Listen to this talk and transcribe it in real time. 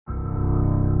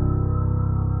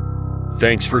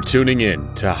Thanks for tuning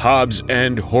in to Hobbs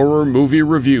and Horror Movie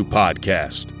Review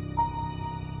Podcast.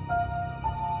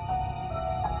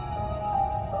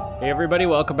 Hey everybody,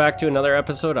 welcome back to another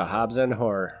episode of Hobbs and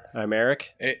Horror. I'm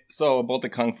Eric. Hey, so about the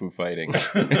kung fu fighting.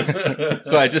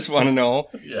 So I just want to know,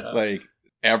 like,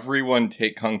 everyone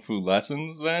take kung fu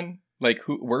lessons then? Like,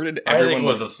 where did everyone... I think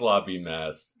it was a sloppy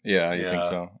mess. Yeah, you think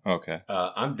so? Okay.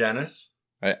 I'm Dennis.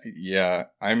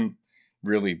 I'm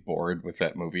really bored with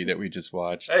that movie that we just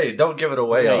watched. Hey, don't give it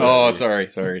away. Oh, sorry.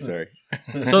 So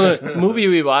the movie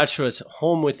we watched was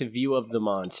Home with a View of the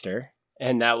Monster,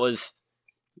 and that was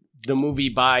the movie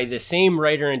by the same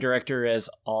writer and director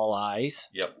as All Eyes.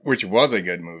 Yep. Which was a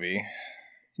good movie.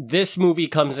 This movie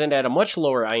comes in at a much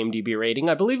lower IMDb rating.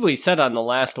 I believe we said on the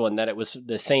last one that it was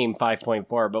the same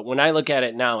 5.4, but when I look at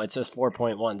it now, it says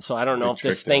 4.1. So I don't know if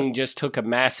this thing just took a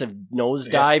massive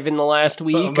nosedive in the last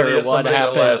week or what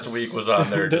happened. Last week was on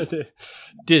there just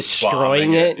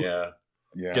destroying it. Yeah.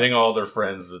 Getting all their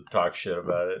friends to talk shit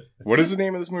about it. What is the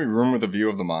name of this movie? Room with a View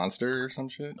of the Monster or some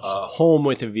shit? Home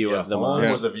with a View of the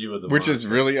Monster. Home with a View of the Which Monster. is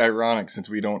really ironic since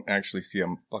we don't actually see a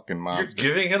fucking monster.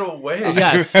 You're giving it away.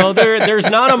 Yeah, so there's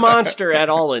not a monster at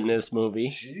all in this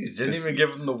movie. Jeez, didn't even give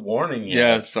them the warning yet.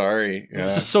 Yeah, sorry.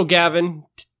 Yeah. So Gavin,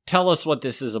 tell us what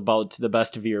this is about to the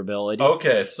best of your ability.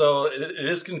 Okay, so it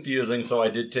is confusing, so I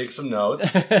did take some notes.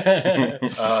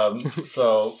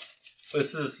 So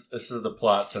this is the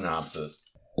plot synopsis.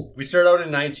 We start out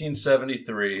in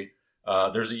 1973.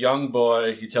 There's a young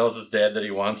boy. He tells his dad that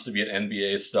he wants to be an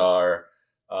NBA star.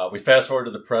 We fast forward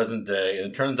to the present day,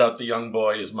 and it turns out the young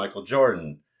boy is Michael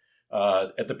Jordan.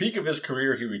 At the peak of his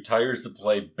career, he retires to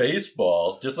play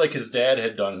baseball, just like his dad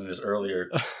had done in his earlier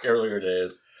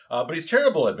days. But he's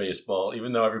terrible at baseball,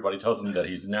 even though everybody tells him that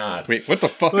he's not. Wait, what the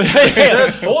fuck?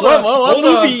 Hold on. What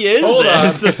movie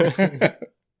is this?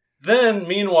 Then,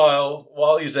 meanwhile,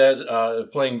 while he's at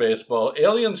playing baseball,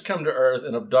 aliens come to Earth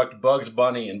and abduct Bugs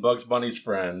Bunny and Bugs Bunny's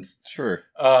friends. Sure.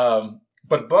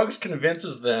 But Bugs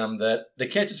convinces them that they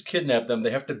can't just kidnap them,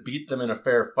 they have to beat them in a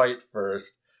fair fight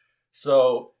first.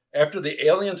 So, after the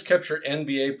aliens capture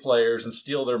NBA players and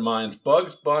steal their minds,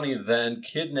 Bugs Bunny then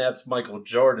kidnaps Michael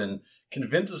Jordan,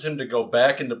 convinces him to go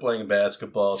back into playing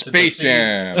basketball. Space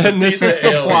Jam! And this is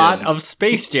the plot of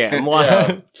Space Jam.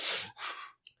 Yeah.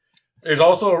 There's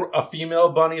also a female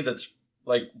bunny that's,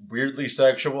 like, weirdly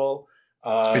sexual.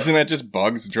 Isn't that just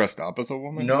Bugs dressed up as a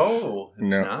woman? No, it's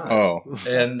not. Oh.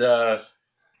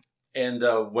 And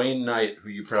Wayne Knight, who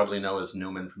you probably know as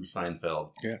Newman from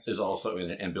Seinfeld, yes, is also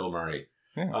in it, and Bill Murray.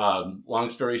 Yeah.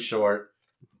 Long story short,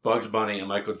 Bugs Bunny and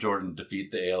Michael Jordan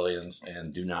defeat the aliens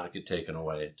and do not get taken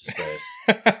away to space.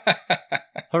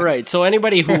 All right, so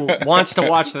anybody who wants to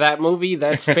watch that movie,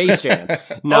 that's Space Jam.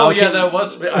 I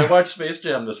watched Space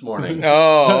Jam this morning.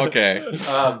 Oh, okay.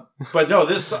 But no,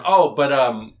 this. House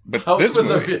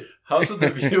with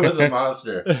the View of the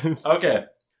Monster. Okay,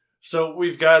 so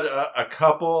we've got a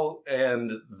couple,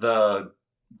 and the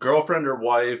girlfriend or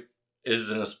wife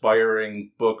is an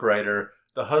aspiring book writer.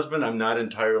 The husband, I'm not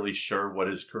entirely sure what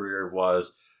his career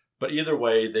was, but either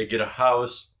way, they get a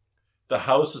house. The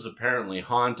house is apparently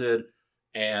haunted.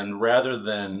 And rather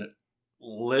than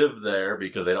live there,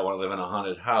 because they don't want to live in a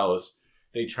haunted house,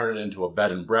 they turn it into a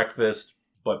bed and breakfast.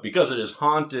 But because it is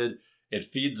haunted, it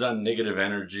feeds on negative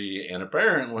energy and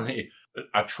apparently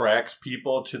attracts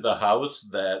people to the house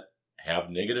that have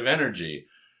negative energy.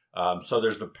 So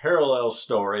there's a parallel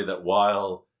story that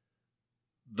while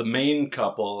the main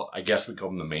couple, I guess we call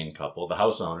them the main couple, the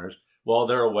house owners, while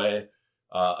they're away,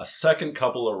 a second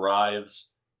couple arrives.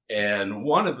 And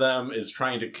one of them is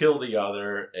trying to kill the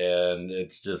other, and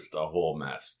it's just a whole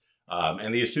mess.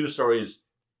 And these two stories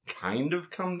kind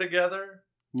of come together.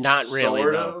 Not really,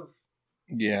 sort no. of.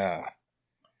 Yeah.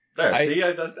 There, see,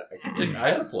 I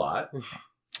had a plot.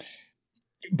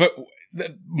 But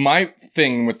my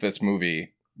thing with this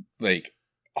movie, like,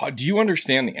 do you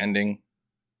understand the ending?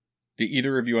 Do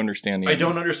either of you understand the ending? I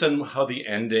don't understand how the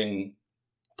ending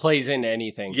plays into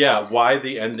anything. Yeah, why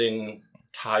the ending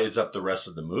ties up the rest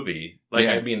of the movie. Like,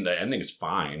 Yeah. I mean, the ending's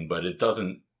fine, but it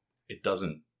doesn't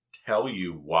tell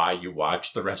you why you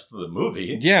watch the rest of the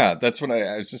movie. Yeah, that's what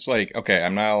I was just like, okay,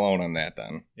 I'm not alone on that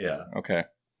then. Yeah. Okay.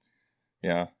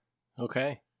 Yeah.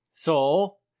 Okay.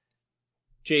 So,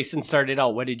 Jason started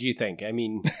out. What did you think? I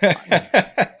mean...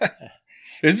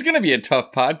 This is going to be a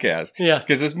tough podcast. Yeah.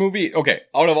 Because this movie, okay,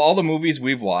 out of all the movies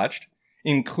we've watched,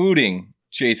 including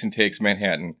Jason Takes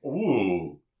Manhattan,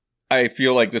 Ooh. I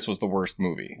feel like this was the worst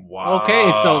movie. Wow.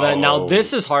 Okay, so then now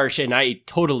this is harsh, and I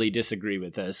totally disagree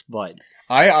with this, but...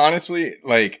 I honestly,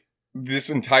 like, this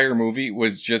entire movie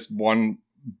was just one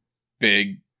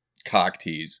big cock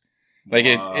tease. Like,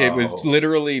 it was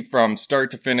literally from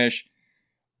start to finish,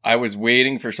 I was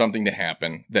waiting for something to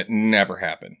happen that never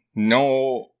happened.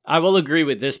 No, I will agree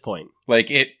with this point. Like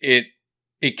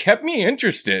it kept me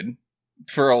interested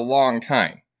for a long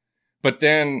time. But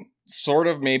then sort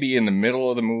of maybe in the middle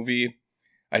of the movie,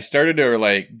 I started to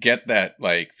like get that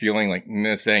like feeling like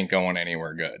this ain't going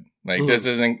anywhere good. Like this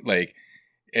isn't like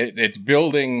it's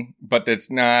building, but it's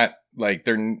not like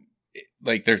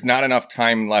there's not enough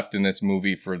time left in this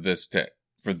movie for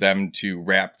them to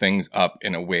wrap things up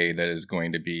in a way that is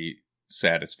going to be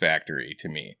satisfactory to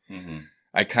me. Mm-hmm.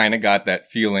 I kind of got that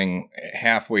feeling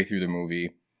halfway through the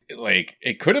movie. Like,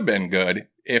 it could have been good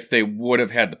if they would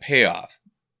have had the payoff.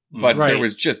 But there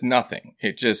was just nothing.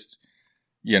 It just,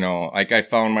 like I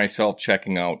found myself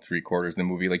checking out 3/4 of the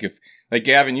movie. Like like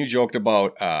Gavin, you joked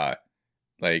about,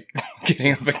 like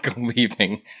getting up and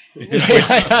leaving, which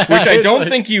I don't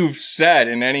think you've said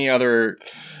in any other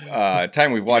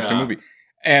time we've watched a movie.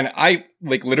 And I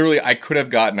could have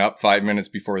gotten up 5 minutes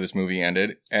before this movie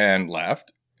ended and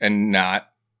left and not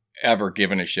ever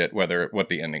given a shit what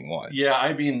the ending was. Yeah,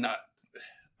 I mean,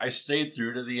 I stayed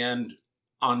through to the end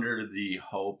under the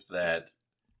hope that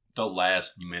the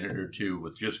last minute or two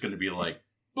was just going to be like,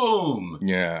 boom.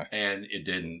 Yeah. And it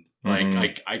didn't.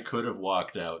 Like, I could have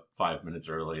walked out 5 minutes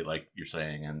early, like you're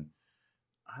saying, and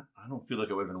I don't feel like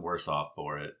I would have been worse off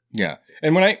for it. Yeah.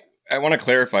 And I want to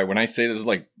clarify, when I say this is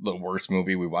like the worst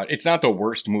movie we watched, it's not the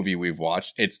worst movie we've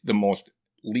watched. It's the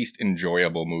least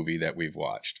enjoyable movie that we've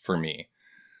watched for me.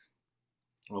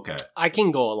 Okay. I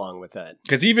can go along with that.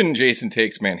 Because even Jason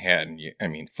Takes Manhattan,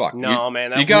 fuck. No,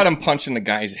 man. You got him punching the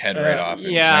guy's head right off.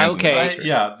 Yeah, okay.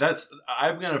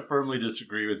 I'm going to firmly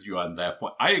disagree with you on that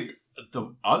point.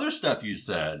 The other stuff you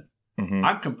said,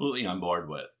 I'm completely on board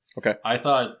with. Okay. I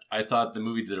thought the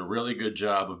movie did a really good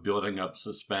job of building up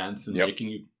suspense and making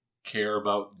you care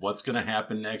about what's going to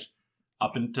happen next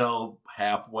up until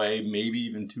halfway, maybe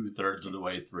even 2/3 of the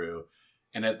way through.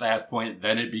 And at that point,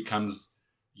 then it becomes,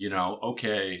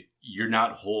 okay, you're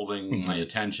not holding my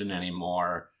attention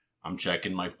anymore. I'm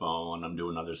checking my phone. I'm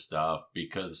doing other stuff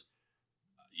because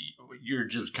you're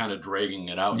just kind of dragging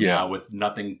it out now with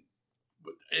nothing.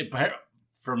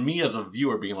 For me as a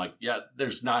viewer being like,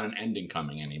 there's not an ending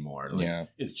coming anymore.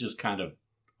 It's just kind of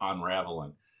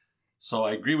unraveling. So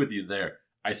I agree with you there.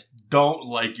 I don't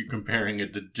like you comparing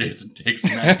it to Jason Takes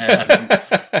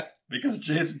Manhattan because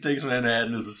Jason Takes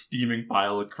Manhattan is a steaming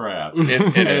pile of crap.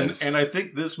 It is. And I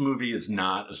think this movie is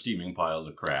not a steaming pile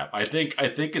of crap. I think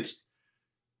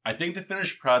the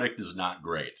finished product is not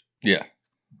great. Yeah.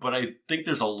 But I think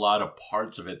there's a lot of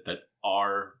parts of it that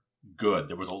are good.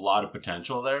 There was a lot of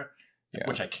potential there. Yeah.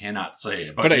 Which I cannot say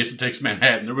about Jason Takes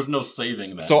Manhattan. There was no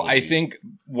saving that. So I think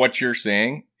what you're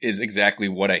saying is exactly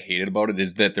what I hated about it,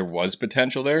 is that there was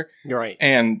potential there. You're right.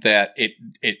 And that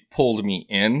it pulled me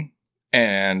in.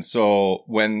 And so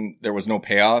when there was no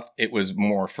payoff, it was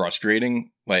more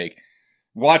frustrating. Like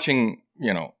watching,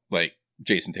 like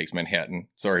Jason Takes Manhattan.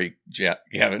 Sorry,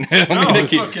 Gavin.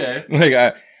 Okay.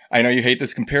 Like, I know you hate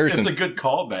this comparison. It's a good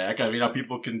callback. I mean,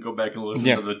 people can go back and listen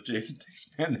to the Jason Takes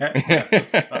Manhattan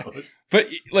episode. But,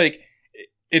 like,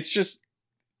 it's just,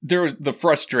 there was the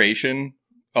frustration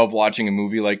of watching a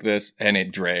movie like this, and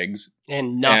it drags.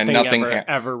 And nothing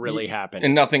ever really happened.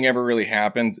 And nothing ever really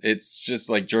happens. It's just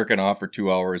like jerking off for 2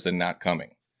 hours and not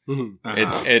coming. Mm-hmm.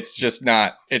 It's just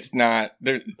not,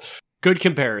 there's... Good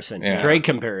comparison. Yeah. Great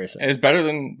comparison. It's better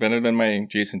than my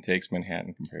Jason Takes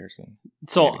Manhattan comparison.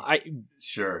 So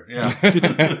Sure, yeah.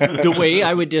 The way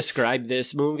I would describe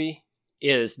this movie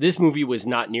is this movie was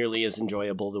not nearly as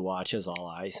enjoyable to watch as All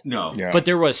Eyes. No. Yeah. But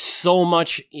there was so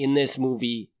much in this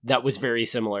movie that was very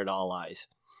similar to All Eyes.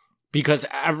 Because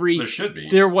there should be.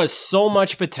 There was so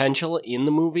much potential in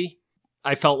the movie.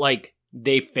 I felt like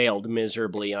they failed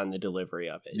miserably on the delivery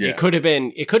of it. Yeah. It could have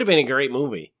been a great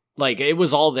movie. Like, it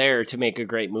was all there to make a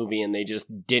great movie, and they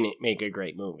just didn't make a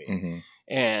great movie. Mm-hmm.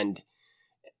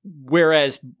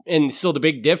 And so the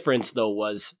big difference, though,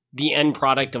 was the end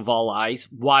product of All Eyes.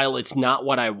 While it's not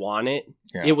what I wanted,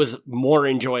 it was more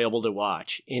enjoyable to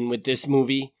watch. And with this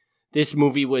movie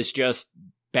was just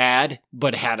bad,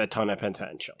 but had a ton of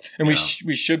potential. And we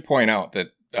should point out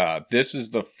that this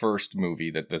is the first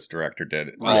movie that this director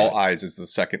did. Right. All Eyes is the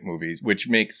second movie, which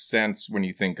makes sense when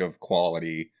you think of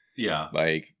quality. Yeah.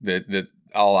 Like, the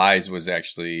All Eyes was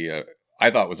actually,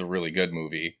 I thought was a really good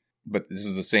movie, but this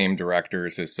is the same director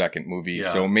as his second movie.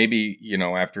 Yeah. So maybe,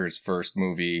 after his first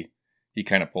movie, he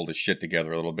kind of pulled his shit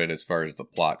together a little bit as far as the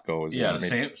plot goes. Yeah,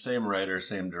 same writer,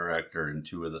 same director, and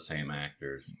two of the same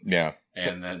actors. Yeah.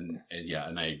 And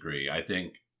I agree. I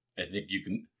think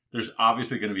there's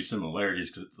obviously going to be similarities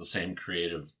because it's the same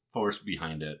creative force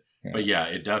behind it. Yeah. But yeah,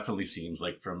 it definitely seems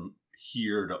like from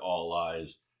here to All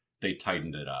Eyes, they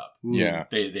tightened it up. Yeah.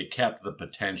 They kept the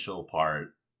potential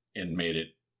part and made it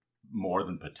more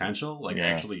than potential, like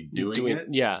actually doing it.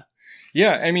 Yeah.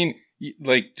 Yeah, I mean,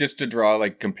 like, just to draw,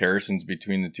 like, comparisons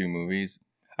between the two movies,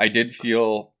 I did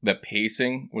feel that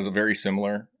pacing was very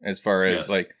similar as far as,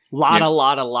 like...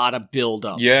 lot of build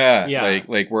up. Yeah.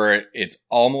 Like where it's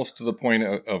almost to the point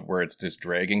of where it's just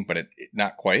dragging, but it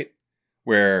not quite.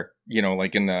 Where, you know,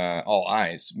 like in the All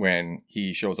Eyes, when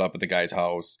he shows up at the guy's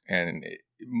house, and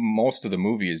most of the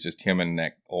movie is just him and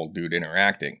that old dude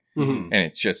interacting. Mm-hmm. And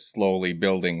it's just slowly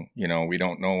building, you know, we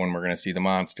don't know when we're going to see the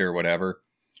monster or whatever.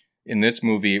 In this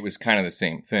movie, it was kind of the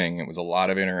same thing. It was a lot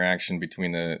of interaction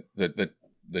between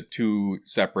the two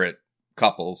separate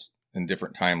couples in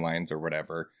different timelines or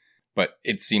whatever. But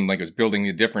it seemed like it was building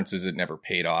the differences. It never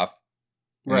paid off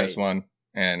in this one.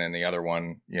 And in the other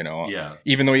one, you know,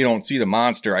 even though you don't see the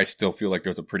monster, I still feel like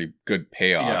there's a pretty good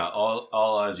payoff. Yeah,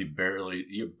 all Eyes, you barely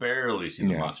see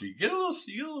the monster. You get a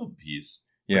little piece,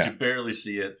 but you barely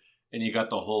see it. And you got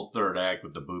the whole third act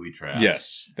with the booby traps.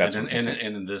 Yes, that's and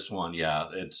in this one,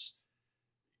 it's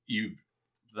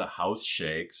the house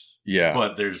shakes. Yeah,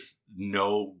 but there's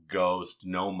no ghost,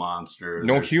 no monster,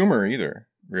 no humor either.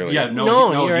 Really? Yeah,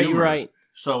 no humor. You're right.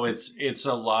 So it's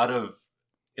a lot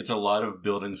of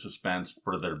building suspense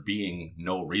for there being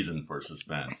no reason for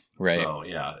suspense. Right. So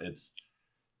yeah,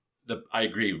 I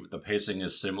agree. The pacing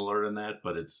is similar in that,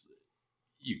 but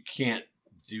you can't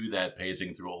do that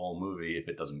pacing through a whole movie if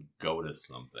it doesn't go to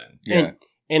something. Yeah.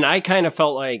 And I kind of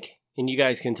felt like, and you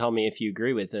guys can tell me if you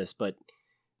agree with this, but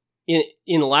in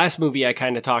the last movie, I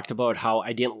kind of talked about how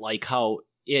I didn't like how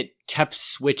it kept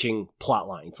switching plot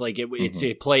lines. Like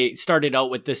it started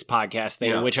out with this podcast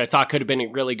thing, which I thought could have been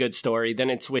a really good story. Then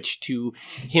it switched to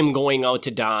him going out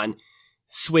to Don,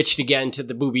 switched again to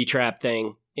the booby trap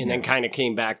thing, and then kind of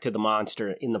came back to the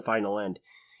monster in the final end.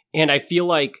 And I feel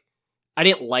like I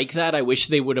didn't like that. I wish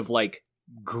they would have like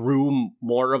grew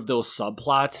more of those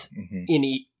subplots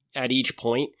at each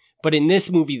point. But in this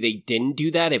movie, they didn't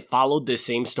do that. It followed the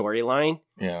same storyline.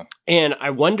 Yeah. And I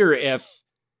wonder if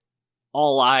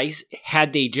All Eyes,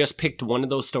 had they just picked one of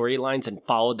those storylines and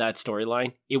followed that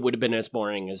storyline, it would have been as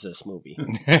boring as this movie.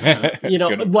 You know,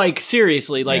 like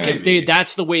seriously, like if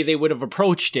that's the way they would have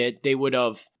approached it, they would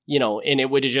have, you know, and it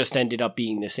would have just ended up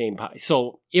being the same pie.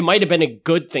 So it might have been a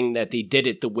good thing that they did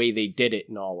it the way they did it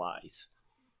in All Eyes.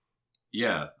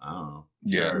 Yeah, I don't know.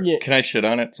 Yeah. Sure. Can I shit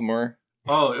on it some more?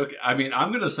 Oh, okay. I mean,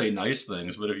 I'm gonna say nice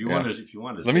things, but if you want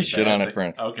to, let me shit on it,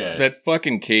 friend. Okay. That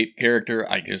fucking Kate character,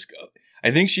 I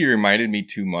think she reminded me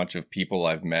too much of people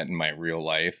I've met in my real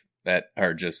life that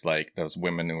are just like those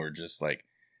women who are just like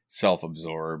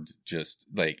self-absorbed. Just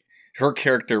like her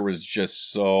character was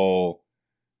just so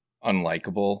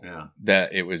unlikable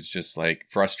that it was just like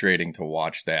frustrating to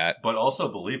watch that, but also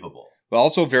believable. But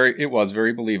also it was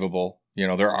very believable. You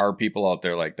know, there are people out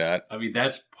there like that. I mean,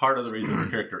 that's part of the reason her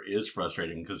character is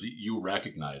frustrating, because you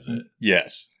recognize it.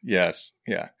 Yes. Yeah.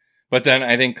 But then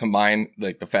I think combined,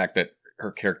 like the fact that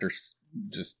her character's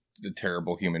just a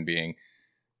terrible human being,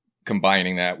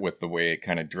 combining that with the way it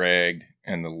kind of dragged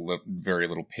and the very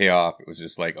little payoff, it was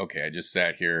just like, okay, I just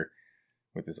sat here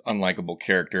with this unlikable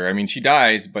character. I mean, she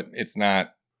dies, but it's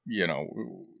not, you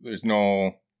know, there's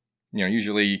no, you know,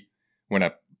 usually when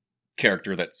a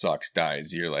character that sucks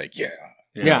dies, you're like, yeah.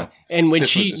 And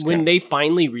when they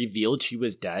finally revealed she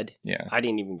was dead, I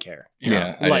didn't even care.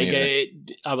 Yeah,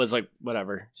 I was like,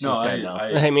 whatever, she's dead now.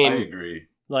 I mean, I agree.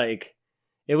 Like,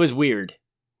 it was weird.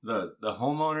 The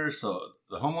homeowners, so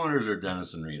the homeowners are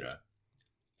Dennis and Rita,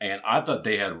 and I thought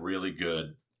they had really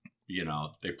good, you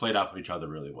know, they played off of each other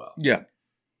really well. Yeah.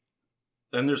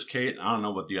 Then there's Kate. I don't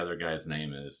know what the other guy's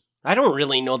name is. I don't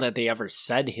really know that they ever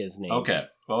said his name. Okay.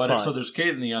 Well, so there's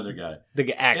Kate and the other guy.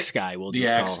 The axe guy, the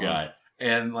axe guy.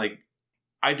 And, like,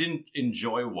 I didn't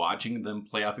enjoy watching them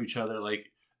play off each other. Like,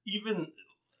 even,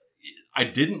 I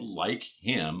didn't like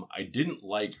him. I didn't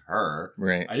like her.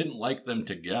 Right. I didn't like them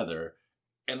together.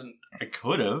 And I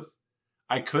could have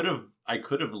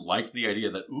liked the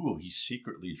idea that, ooh, he's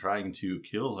secretly trying to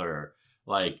kill her.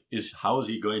 Like, how is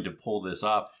he going to pull this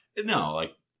off? No,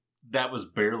 like, that was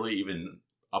barely even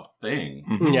a thing.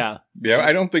 Mm-hmm. Yeah,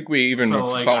 I don't think we even. So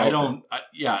like, I don't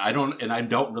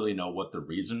really know what the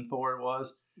reason for it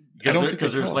was.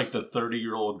 Because there's like the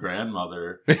 30-year-old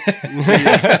grandmother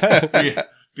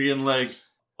being like,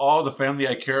 "Oh, the family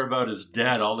I care about is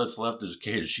dead. All that's left is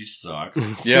Kate. She sucks.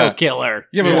 So kill her."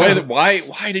 Yeah, but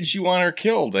why did she want her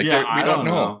killed? Like, we don't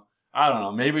know. I don't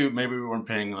know. Maybe we weren't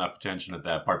paying enough attention at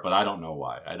that part, but I don't know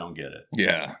why. I don't get it.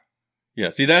 Yeah.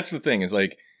 See, that's the thing. Is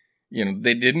like, you know,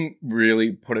 they didn't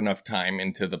really put enough time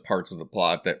into the parts of the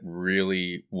plot that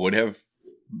really would have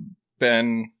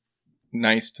been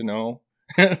nice to know.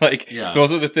 Like,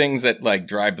 those are the things that, like,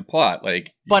 drive the plot.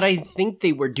 Like, but I think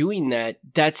they were doing that.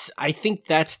 I think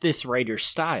that's this writer's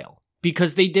style.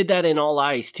 Because they did that in All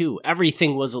Eyes, too.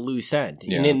 Everything was a loose end.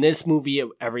 Yeah. And in this movie,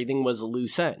 everything was a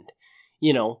loose end.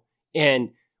 You know?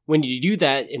 And when you do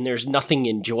that and there's nothing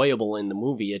enjoyable in the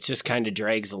movie, it just kind of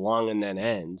drags along and then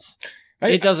ends.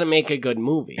 It doesn't make a good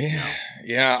movie.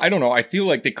 Yeah, I don't know. I feel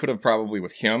like they could have probably,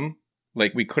 with him,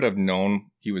 like, we could have known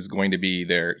he was going to be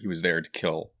there. He was there to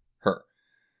kill her.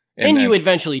 And then, you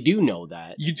eventually do know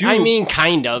that. You do. I mean,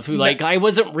 kind of. Like, I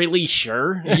wasn't really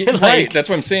sure. Like, right, that's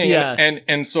what I'm saying. Yeah.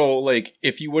 And so, like,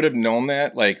 if you would have known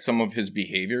that, like, some of his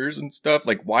behaviors and stuff,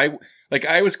 like, why... Like,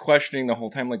 I was questioning the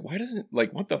whole time, like, why doesn't...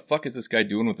 Like, what the fuck is this guy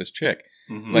doing with this chick?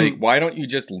 Mm-hmm. Like, why don't you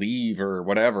just leave or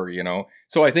whatever, you know?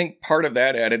 So I think part of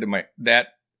that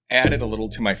added a little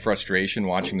to my frustration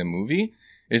watching the movie,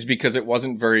 is because it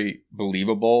wasn't very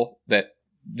believable that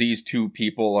these two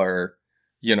people are,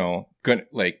 you know,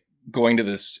 going to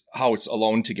this house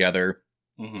alone together.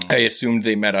 Mm-hmm. I assumed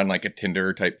they met on, like, a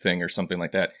Tinder type thing or something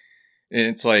like that. And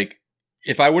it's like,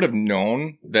 if I would have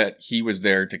known that he was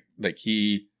there to, like,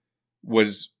 he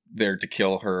was there to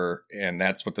kill her and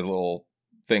that's what the little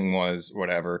thing was,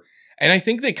 whatever. And I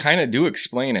think they kind of do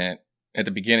explain it at the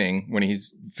beginning when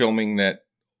he's filming that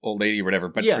old lady or whatever,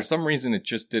 but for some reason it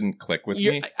just didn't click with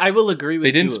me. I will agree with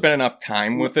you. They didn't spend enough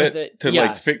time with it to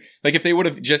like if they would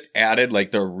have just added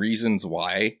like the reasons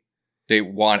why they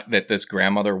want that this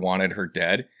grandmother wanted her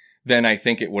dead, then I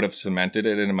think it would have cemented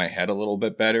it in my head a little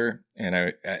bit better, and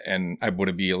I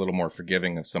would be a little more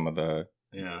forgiving of some of the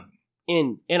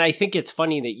And I think it's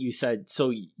funny that you said,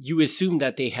 so you assumed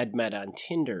that they had met on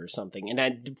Tinder or something.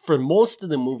 And for most of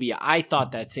the movie, I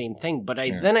thought that same thing. But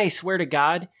then I swear to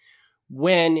God,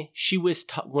 when he was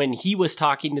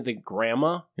talking to the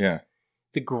grandma,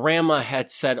 the grandma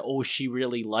had said, "Oh, she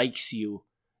really likes you,"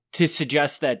 to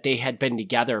suggest that they had been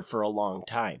together for a long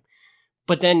time.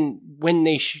 But then when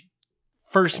they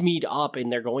first meet up and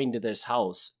they're going to this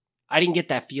house, I didn't get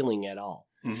that feeling at all.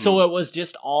 Mm-hmm. So it was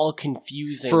just all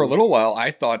confusing. For a little while, I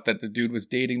thought that the dude was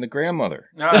dating the grandmother.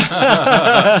 Like,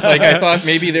 I thought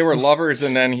maybe they were lovers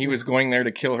and then he was going there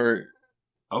to kill her.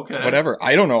 Okay. Whatever.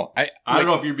 I don't know. I don't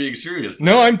know if you're being serious.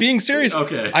 No, I'm being serious.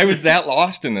 Okay. I was that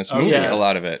lost in this movie, a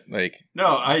lot of it. Like, no,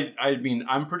 I mean,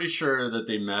 I'm pretty sure that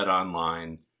they met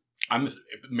online.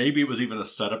 Maybe it was even a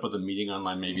setup of the meeting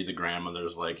online. Maybe the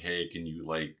grandmother's like, "Hey, can you,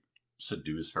 like,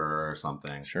 seduce her or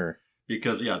something?" Sure.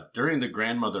 Because, during the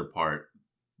grandmother part,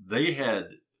 they had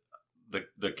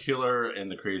the killer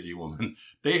and the crazy woman.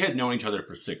 They had known each other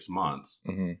for 6 months,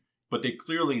 but they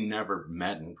clearly never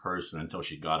met in person until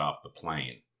she got off the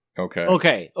plane.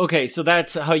 Okay. So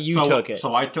that's how you took it.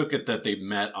 So I took it that they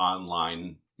met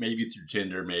online, maybe through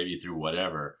Tinder, maybe through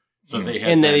whatever. So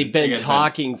they'd been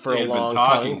talking for a long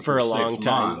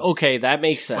time. Okay, that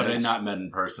makes sense. But they not met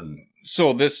in person.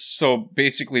 So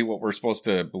basically what we're supposed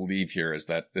to believe here is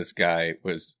that this guy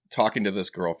was talking to this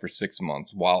girl for 6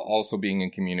 months while also being in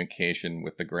communication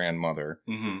with the grandmother.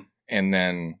 Mm-hmm. And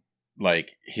then,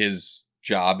 like, his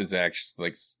job is actually,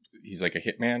 like, he's like a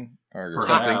hitman or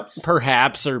something.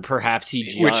 Perhaps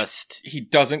he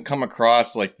doesn't come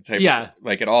across like the type of,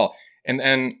 like, at all. And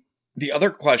then the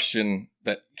other question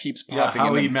that keeps popping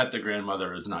how he met the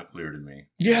grandmother is not clear to me.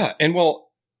 Yeah, and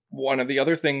one of the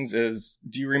other things is,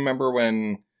 do you remember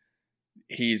when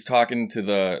he's talking to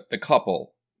the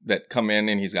couple that come in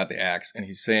and he's got the axe and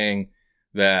he's saying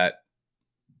that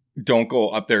don't go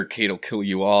up there, Kate'll kill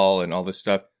you all and all this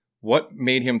stuff? What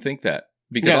made him think that?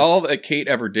 Because all that Kate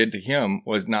ever did to him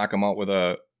was knock him out with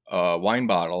a wine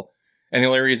bottle. And the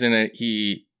only reason that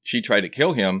she tried to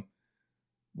kill him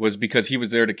was because he was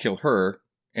there to kill her.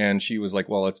 And she was like,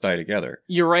 well, let's die together.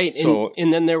 You're right. So,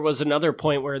 and then there was another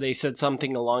point where they said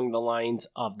something along the lines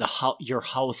of your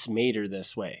house made her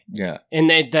this way. Yeah.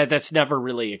 And that's never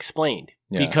really explained.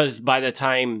 Yeah. Because by the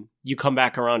time you come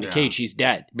back around to Kate, she's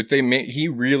dead. But he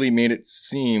really made it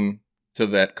seem to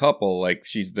that couple like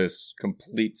she's this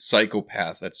complete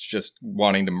psychopath that's just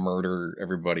wanting to murder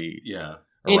everybody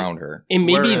around her. And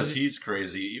maybe whereas he's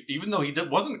crazy, even though he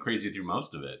wasn't crazy through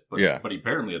most of it. But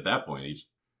apparently at that point,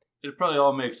 it probably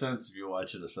all makes sense if you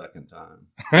watch it a second time.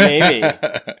 Maybe.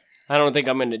 I don't think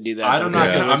I'm going to do that. I'm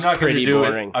not going to do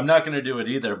it. I'm not going to do it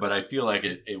either, but I feel like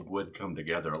it would come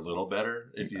together a little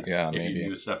better if you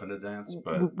knew stuff in advance.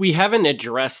 But we haven't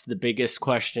addressed the biggest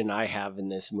question I have in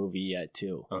this movie yet,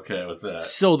 too. Okay, what's that?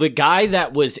 So the guy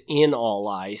that was in All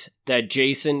Eyes, that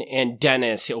Jason and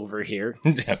Dennis over here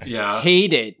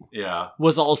hated,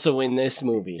 was also in this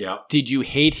movie. Yeah. Did you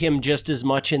hate him just as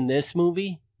much in this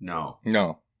movie? No.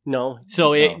 No,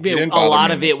 so a lot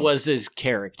of it was his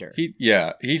character. He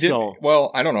did. So,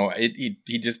 well, I don't know.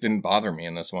 He just didn't bother me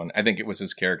in this one. I think it was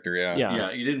his character.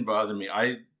 Yeah. He didn't bother me.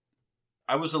 I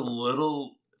was a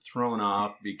little thrown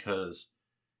off because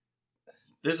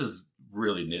this is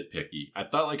really nitpicky. I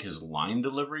thought like his line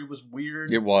delivery was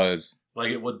weird. It was like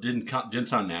it didn't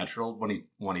sound natural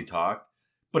when he talked,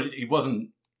 but he wasn't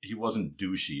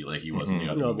douchey like he was in the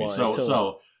other movie.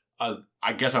 So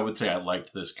I guess I would say I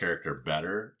liked this character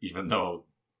better, even though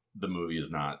the movie is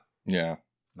not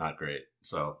great.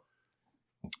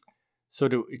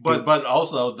 But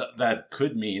also that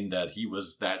could mean that he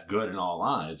was that good in all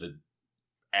eyes at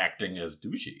acting as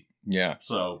douchey. Yeah.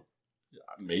 So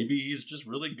maybe he's just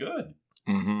really good.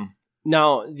 Mm-hmm.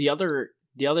 Now the other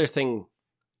thing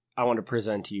I want to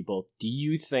present to you both: do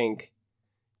you think,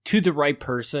 to the right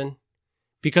person?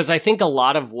 Because I think a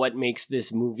lot of what makes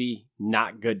this movie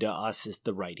not good to us is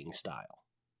the writing style.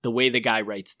 The way the guy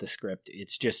writes the script,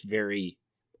 it's just very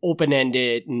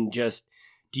open-ended and just,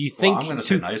 do you think... I'm going to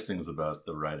say nice things about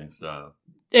the writing style.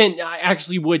 And I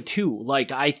actually would too.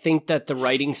 Like, I think that the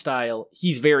writing style,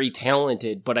 he's very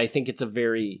talented, but I think it's a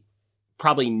very,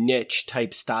 probably niche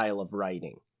type style of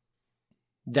writing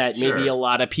that maybe a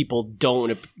lot of people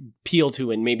don't appeal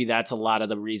to, and maybe that's a lot of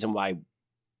the reason why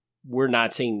we're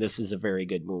not saying this is a very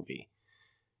good movie.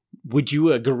 Would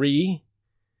you agree?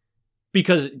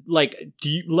 Because,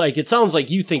 it sounds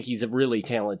like you think he's a really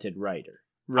talented writer,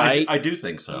 right? I do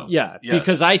think so. Yeah, yes.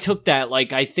 Because I took that,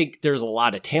 I think there's a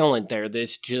lot of talent there.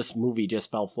 This movie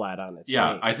just fell flat on its face.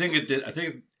 I think it did. I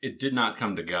think it did not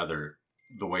come together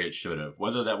the way it should have.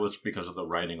 Whether that was because of the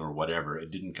writing or whatever, it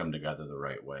didn't come together the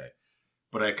right way.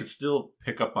 But I could still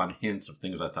pick up on hints of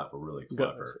things I thought were really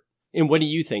clever. And what do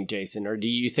you think, Jason? Or do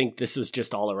you think this was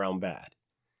just all around bad?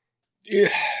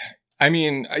 Yeah, I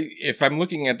mean, if I'm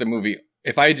looking at the movie,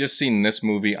 if I had just seen this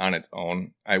movie on its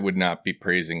own, I would not be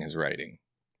praising his writing.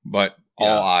 But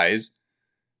All Eyes,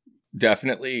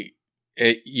 definitely,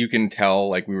 you can tell,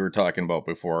 like we were talking about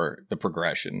before, the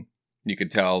progression. You could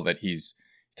tell that he's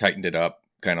tightened it up,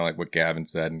 kind of like what Gavin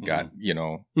said, and got,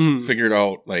 figured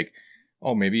out,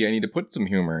 maybe I need to put some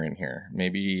humor in here.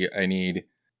 Maybe I need...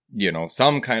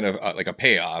 some kind of a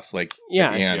payoff,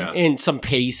 and some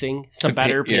pacing, some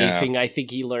better pacing. I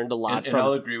think he learned a lot from. And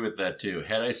I'll agree with that too.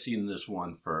 Had I seen this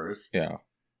one first,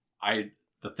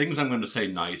 the things I'm going to say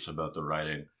nice about the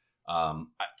writing,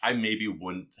 I maybe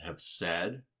wouldn't have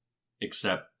said,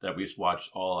 except that we watched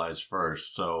All Eyes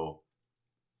first, so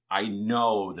I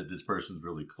know that this person's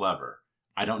really clever.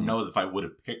 I don't know if I would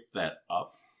have picked that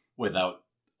up without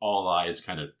All Eyes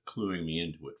kind of cluing me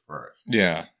into it first.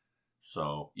 Yeah.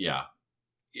 So,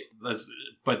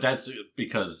 but that's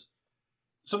because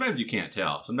sometimes you can't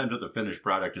tell. Sometimes if the finished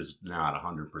product is not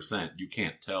 100%, you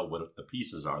can't tell what the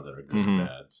pieces are that are good or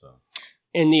bad. So,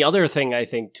 and the other thing I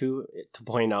think to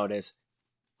point out is,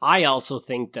 I also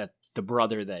think that the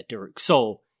brother that directs,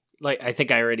 I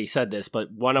think I already said this,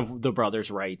 but one of the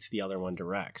brothers writes, the other one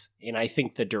directs. And I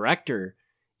think the director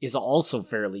is also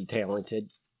fairly talented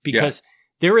because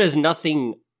there is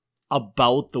nothing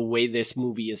about the way this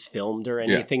movie is filmed or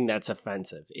anything that's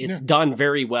offensive. It's done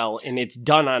very well, and it's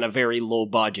done on a very low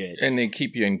budget. And they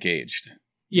keep you engaged.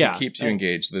 Yeah. It keeps you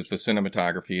engaged. The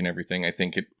cinematography and everything, I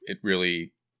think it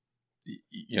really,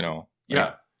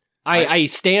 Yeah. I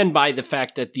stand by the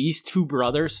fact that these two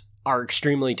brothers are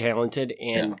extremely talented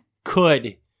and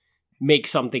could make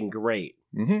something great.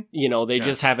 Mm-hmm. They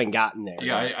just haven't gotten there.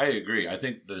 Yeah, I agree. I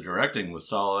think the directing was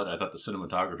solid. I thought the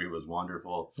cinematography was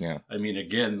wonderful. Yeah. I mean,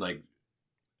 again, the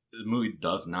movie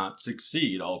does not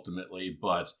succeed ultimately,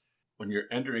 but when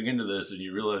you're entering into this and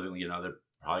you're realizing, they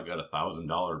probably got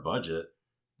 $1,000 budget,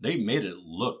 they made it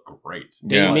look great.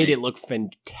 They made it look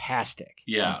fantastic.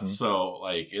 Yeah. Mm-hmm. So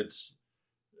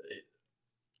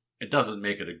it doesn't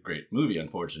make it a great movie,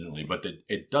 unfortunately, but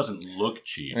it doesn't look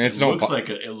cheap. It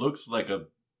looks like a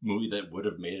movie that would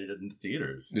have made it in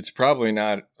theaters. It's probably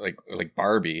not like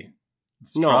Barbie.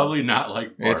 It's probably not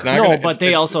like Barbie. It's not but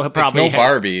they also probably had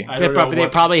Barbie. They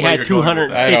probably had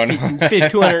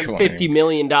 $250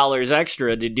 million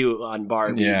extra to do on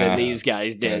Barbie than these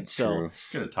guys did. That's so true. I'm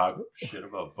just gonna talk shit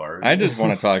about Barbie. I just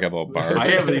want to talk about Barbie.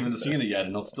 I haven't even seen it yet,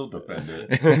 and I'll still defend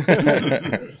it.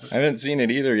 I haven't seen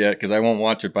it either yet because I won't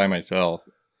watch it by myself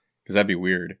because that'd be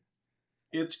weird.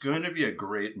 It's going to be a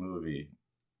great movie.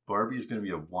 Barbie is going to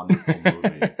be a wonderful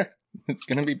movie. It's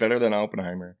going to be better than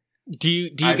Oppenheimer.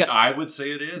 I would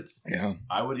say it is. Yeah.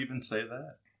 I would even say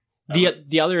that.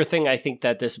 The other thing I think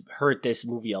that this hurt this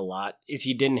movie a lot is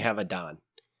you didn't have a Don.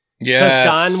 Yes. Because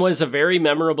Don was a very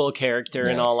memorable character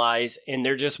in All Eyes, and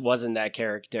there just wasn't that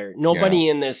character. Nobody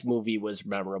in this movie was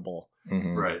memorable.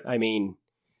 Mm-hmm. Right. I mean,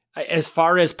 As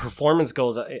far as performance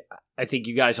goes, I think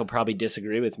you guys will probably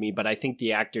disagree with me, but I think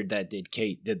the actor that did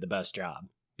Kate did the best job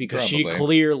because she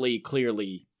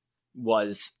clearly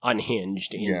was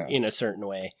unhinged in a certain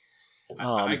way.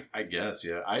 I guess,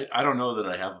 yeah. I don't know that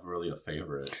I have really a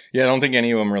favorite. Yeah, I don't think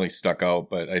any of them really stuck out,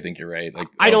 but I think you're right. Like,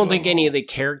 I don't think any of the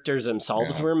characters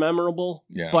themselves were memorable,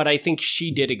 but I think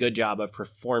she did a good job of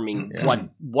performing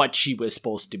what she was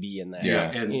supposed to be in that. Yeah,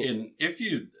 and if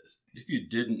you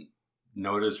didn't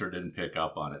notice or didn't pick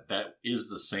up on it, that is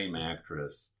the same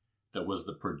actress that was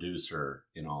the producer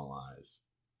in All Eyes.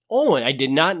 Oh, I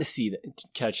did not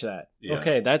catch that. Yeah.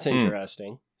 Okay, that's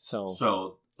interesting.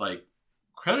 So like,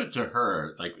 credit to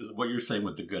her, like what you're saying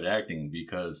with the good acting,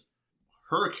 because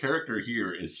her character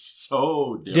here is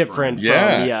so different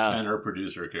than her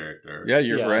producer character. Yeah,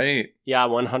 you're right. Yeah,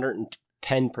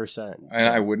 110%. And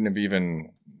I wouldn't have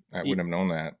known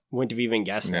that. Wouldn't have even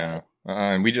guessed that.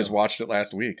 And we just watched it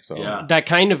last week, so that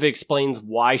kind of explains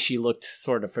why she looked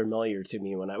sort of familiar to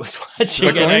me when I was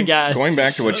watching it. I guess going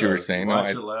back to what you were saying,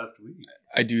 watched it last week.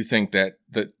 I do think that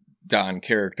the Don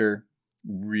character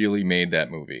really made that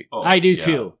movie. Oh, I do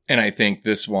too, and I think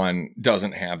this one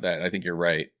doesn't have that. I think you're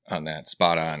right on that,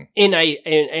 spot on. And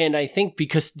I think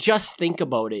because just think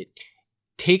about it,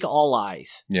 take All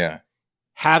Eyes,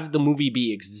 have the movie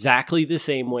be exactly the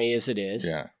same way as it is,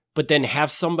 but then have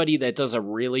somebody that does a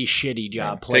really shitty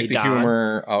job play take the Don.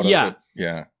 humor out of it.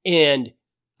 Yeah. And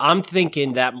I'm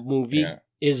thinking that movie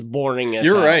is boring as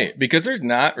You're hell. right, because there's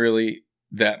not really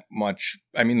that much.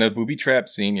 I mean, the booby trap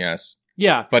scene, yes.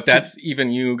 Yeah. But that's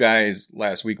even you guys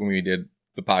last week when we did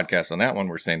the podcast on that one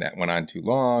were saying that went on too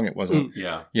long. It wasn't,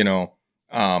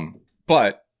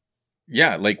 but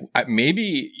yeah, like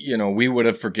maybe, we would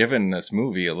have forgiven this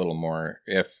movie a little more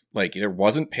if like there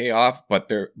wasn't payoff, but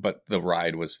the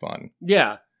ride was fun.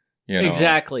 Yeah,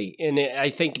 exactly. And I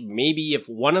think maybe if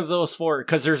one of those four,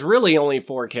 because there's really only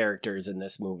 4 characters in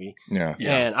this movie. Yeah.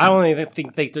 And I don't even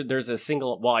think there's a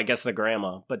single, well, I guess the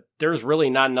grandma, but there's really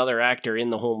not another actor in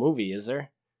the whole movie, is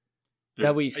there?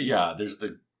 There's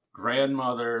the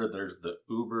grandmother, there's the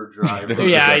Uber driver.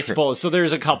 Yeah, I suppose. So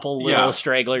there's a couple little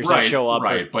stragglers that show up.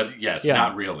 Right, but yes,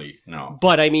 not really, no.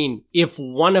 But I mean, if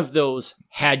one of those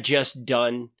had just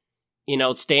done an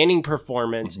outstanding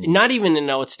performance, not even an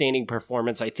outstanding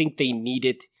performance, I think they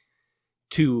needed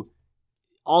to,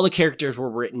 all the characters were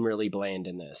written really bland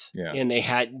in this. Yeah. And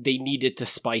they needed to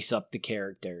spice up the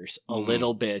characters a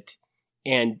little bit.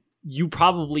 And you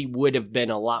probably would have been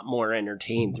a lot more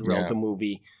entertained throughout the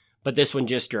movie. But this one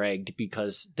just dragged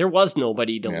because there was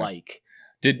nobody to like.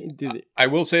 I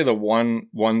will say the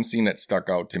one scene that stuck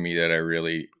out to me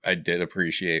that I did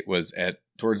appreciate was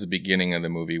towards the beginning of the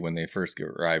movie when they first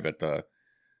arrive at the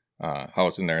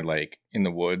house and they're like in the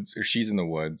woods, or she's in the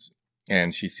woods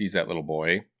and she sees that little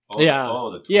boy.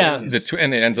 The twins.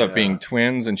 And it ends up being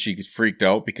twins, and she's freaked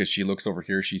out because she looks over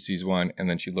here, she sees one, and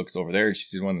then she looks over there, and she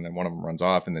sees one, and then one of them runs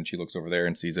off, and then she looks over there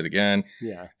and sees it again.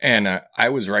 Yeah. And I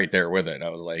was right there with it. I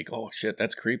was like, oh shit,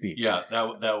 that's creepy. Yeah,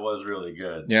 that was really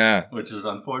good. Yeah. Which is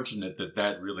unfortunate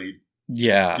that really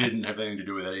didn't have anything to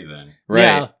do with anything.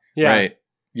 Right. Yeah. Right.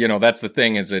 That's the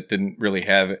thing, is it didn't really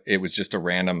it was just a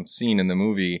random scene in the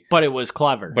movie. But it was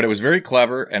clever. But it was very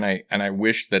clever, and I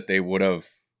wish that they would have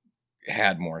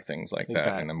had more things like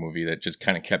that in a movie that just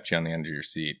kind of kept you on the end of your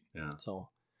seat. Yeah.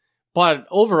 But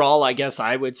overall, I guess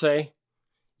I would say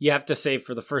you have to say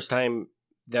for the first time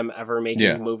them ever making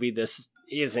a movie, this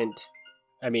isn't,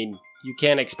 I mean, you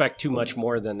can't expect too much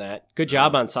more than that. Good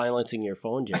job on silencing your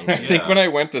phone, Jason. I think when I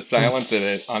went to silence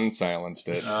it unsilenced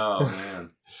it. Oh,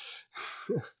 man.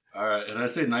 All right. Did I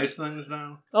say nice things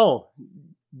now? Oh,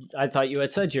 I thought you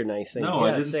had said your nice things. No,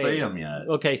 I didn't say them yet.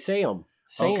 Okay, say them.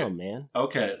 Say them, man.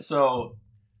 Okay, so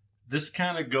this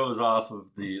kind of goes off of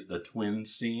the twin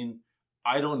scene.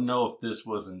 I don't know if this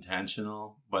was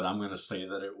intentional, but I'm going to say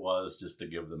that it was, just to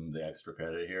give them the extra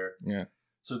credit here. Yeah.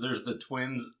 So there's the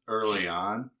twins early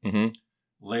on. Mm-hmm.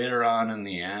 Later on in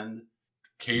the end,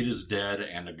 Kate is dead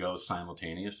and a ghost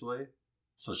simultaneously.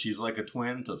 So she's like a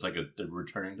twin. So it's like they're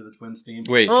returning to the twins theme.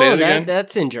 Wait, say it again.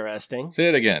 That's interesting. Say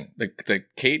it again. The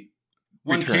Kate.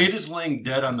 When Kate is laying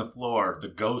dead on the floor, the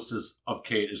ghost of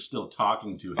Kate is still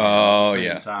talking to him at the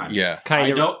same time. Yeah. I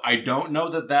don't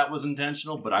know that was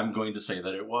intentional, but I'm going to say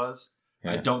that it was.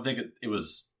 Yeah. I don't think it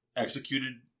was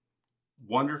executed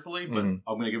wonderfully, but I'm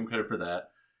going to give him credit for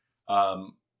that.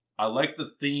 I like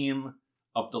the theme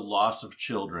of the loss of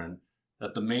children,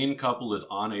 that the main couple is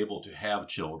unable to have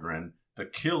children. The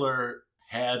killer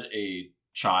had a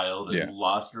child and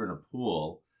lost her in a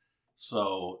pool.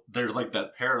 So there's like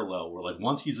that parallel where like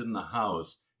once he's in the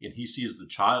house and he sees the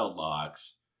child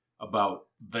locks about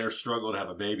their struggle to have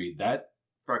a baby, that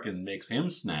fucking makes him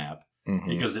snap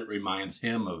because it reminds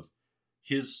him of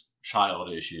his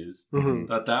child issues.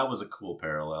 That was a cool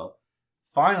parallel.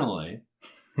 Finally,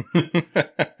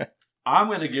 I'm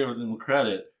going to give them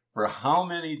credit for how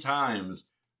many times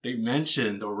they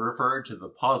mentioned or referred to the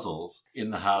puzzles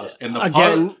in the house, and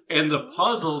the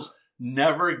puzzles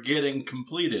never getting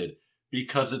completed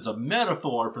because it's a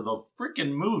metaphor for the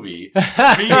freaking movie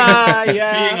being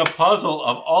a puzzle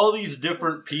of all these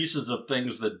different pieces of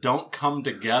things that don't come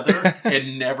together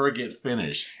and never get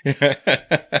finished.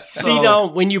 See, now,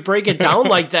 when you break it down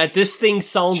like that, this thing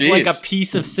sounds like a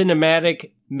piece of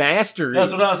cinematic mastery.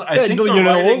 That's what I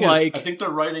think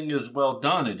the writing is well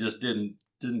done. It just didn't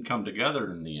come together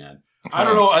in the end. I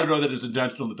don't know that it's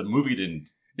intentional that the movie didn't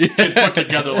get put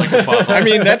together like a puzzle. I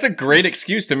mean, that's a great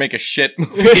excuse to make a shit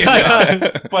movie.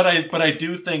 But I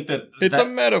do think that it's a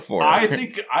metaphor. I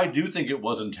do think it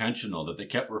was intentional that they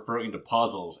kept referring to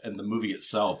puzzles, and the movie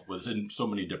itself was in so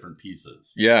many different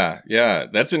pieces. Yeah,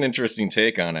 that's an interesting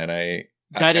take on it.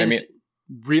 I mean,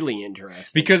 really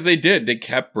interesting because they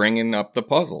kept bringing up the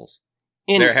puzzles.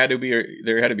 There had to be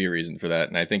a reason for that,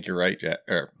 and I think you're right, Jack.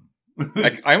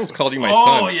 I almost called you my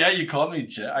son. Oh yeah, you called me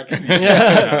Jack. I can be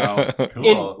Jack now.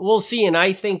 Cool. We'll see, and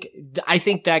I think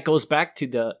that goes back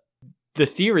to the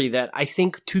theory that I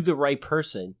think to the right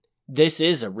person, this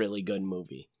is a really good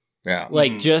movie. Yeah,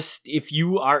 like just if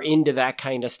you are into that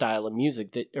kind of style of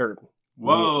music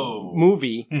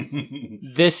movie,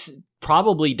 this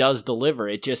probably does deliver.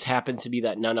 It just happens to be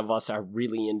that none of us are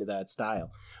really into that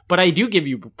style. But I do give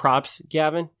you props,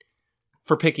 Gavin,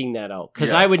 for picking that out,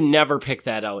 because I would never pick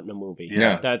that out in a movie.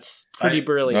 Yeah, that's pretty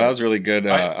brilliant. That was really good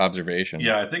observation.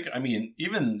 Yeah, I mean,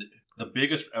 even the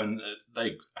biggest, and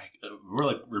we're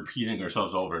like repeating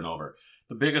ourselves over and over.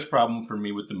 The biggest problem for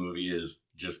me with the movie is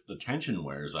just the tension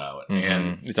wears out,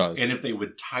 and it does. And if they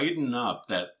would tighten up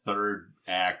that third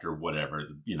act or whatever,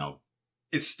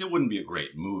 it still wouldn't be a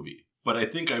great movie. But I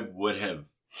think I would have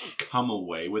come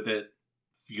away with it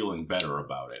feeling better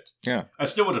about it. Yeah. I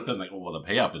still would have felt like, oh, well, the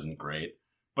payoff isn't great,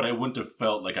 but I wouldn't have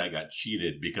felt like I got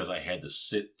cheated because I had to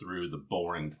sit through the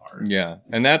boring part. Yeah.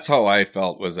 And that's how I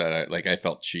felt, was that I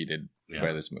felt cheated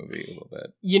by this movie a little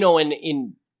bit.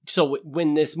 So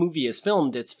when this movie is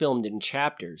filmed, it's filmed in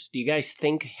chapters. Do you guys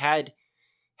think had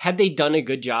they done a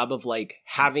good job of like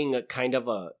having a kind of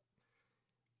a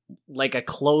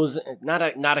close,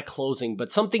 not a closing, but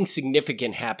something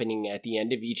significant happening at the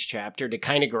end of each chapter to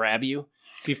kind of grab you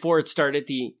before it started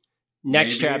the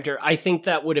next chapter? I think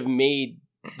that would have made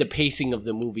the pacing of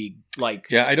the movie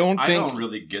I don't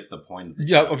really get the point of the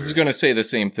chapters. I was going to say the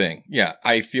same thing. Yeah,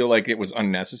 I feel like it was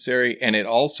unnecessary, and it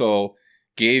also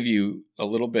gave you a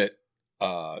little bit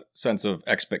sense of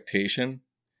expectation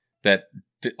that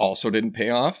also didn't pay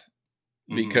off,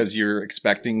 because you're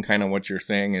expecting kind of what you're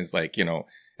saying is like,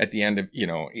 at the end of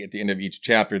each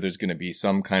chapter, there's going to be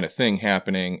some kind of thing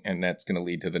happening, and that's going to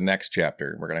lead to the next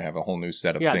chapter. We're going to have a whole new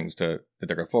set of things that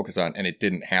they're going to focus on, and it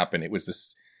didn't happen. It was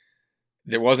this.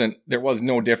 There was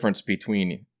no difference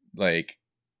between like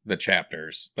the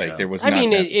chapters. Like there was.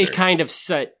 It kind of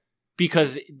set,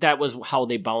 because that was how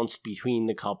they bounced between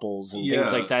the couples and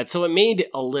things like that. So it made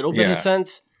a little bit of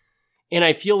sense. And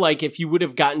I feel like if you would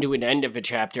have gotten to an end of a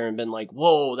chapter and been like,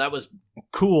 whoa, that was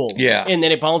cool. Yeah. And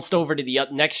then it bounced over to the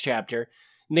next chapter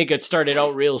and they could start it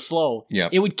out real slow. Yeah.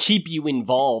 It would keep you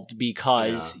involved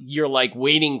because you're like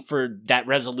waiting for that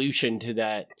resolution to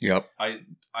that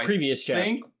previous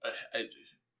chapter.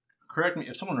 Correct me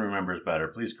if someone remembers better,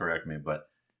 please correct me. But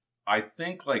I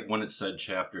think like when it said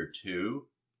chapter 2,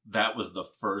 that was the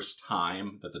first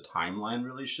time that the timeline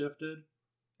really shifted.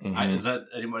 Is that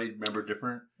anybody remember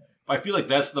different? I feel like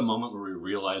that's the moment where we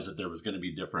realized that there was going to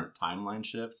be different timeline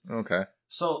shifts. Okay.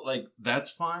 So, like,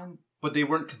 that's fine, but they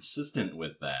weren't consistent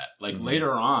with that. Like,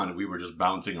 later on, we were just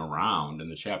bouncing around,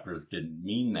 and the chapters didn't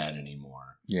mean that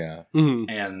anymore. Yeah.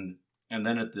 And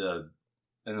then at the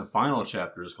final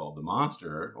chapter is called The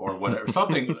Monster, or whatever.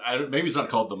 Something, maybe it's not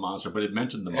called The Monster, but it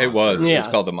mentioned The Monster. It was. Yeah. It's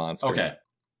called The Monster. Okay.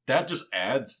 That just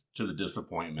adds to the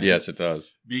disappointment. Yes, it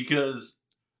does. Because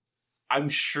I'm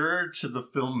sure to the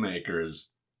filmmakers,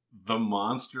 the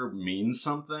monster means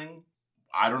something.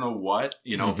 I don't know what.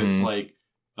 If it's like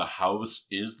the house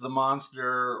is the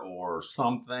monster or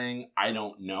something. I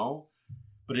don't know.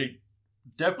 But it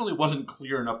definitely wasn't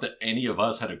clear enough that any of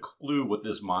us had a clue what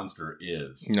this monster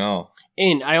is. No.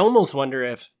 And I almost wonder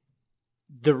if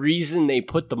the reason they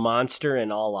put the monster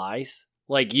in All Eyes,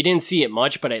 like you didn't see it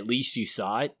much, but at least you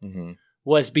saw it,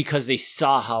 was because they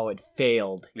saw how it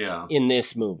failed in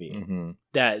this movie.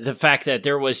 That the fact that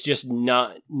there was just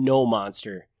no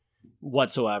monster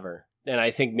whatsoever. And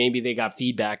I think maybe they got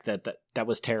feedback that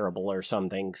was terrible or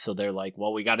something. So they're like,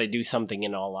 well, we got to do something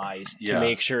in All Eyes to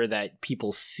make sure that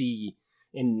people see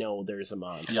and know there's a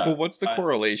monster. Yeah. Well, what's the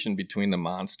correlation between the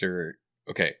monster?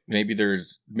 Okay, maybe there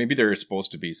is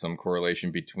supposed to be some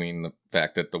correlation between the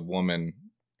fact that the woman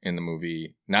in the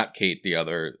movie, not Kate, the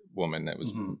other woman that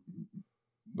was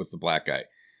with the black guy,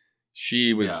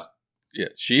 she was,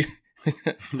 she...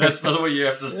 That's what you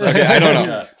have to say. Okay, I don't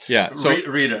know. Yeah. So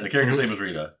Rita, the character's name was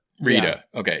Rita. Rita.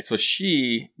 Yeah. Okay. So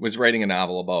she was writing a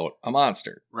novel about a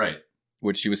monster. Right.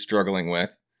 Which she was struggling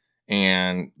with.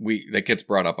 And that gets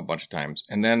brought up a bunch of times.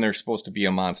 And then there's supposed to be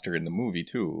a monster in the movie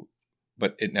too.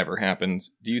 But it never happens.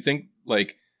 Do you think,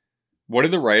 like, what did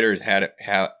the writers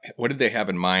what did they have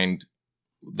in mind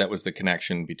that was the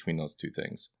connection between those two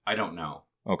things? I don't know.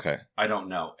 Okay. I don't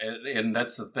know. And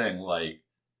that's the thing, like,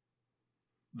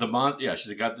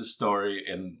 she's got this story,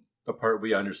 and the part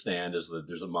we understand is that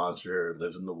there's a monster,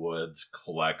 lives in the woods,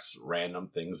 collects random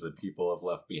things that people have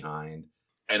left behind.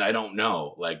 And I don't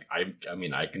know. Like, I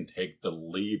mean, I can take the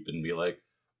leap and be like,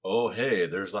 oh, hey,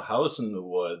 there's a house in the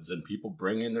woods, and people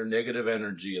bring in their negative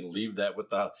energy and leave that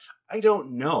with the... I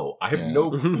don't know. I have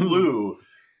no clue.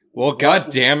 Well,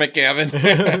 God damn it,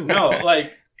 Gavin. No,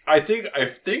 like... I think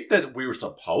that we were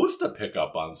supposed to pick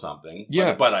up on something,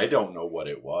 but I don't know what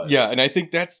it was. Yeah, and I think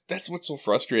that's what's so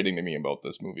frustrating to me about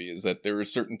this movie is that there are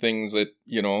certain things that,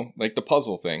 you know, like the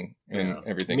puzzle thing and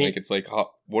everything. Like, it's like,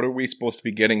 what are we supposed to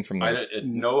be getting from this? I had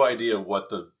no idea what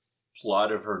the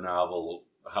plot of her novel,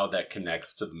 how that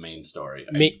connects to the main story.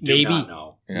 I do not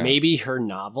know. Yeah. Maybe her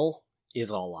novel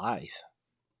is All Eyes.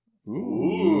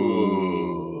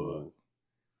 Ooh.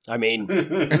 I mean...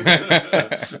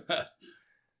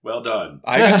 Well done.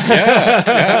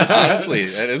 Honestly,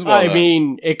 that is well done. I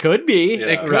mean, it could be,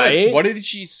 right? What did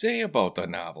she say about the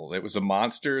novel? It was a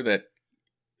monster that...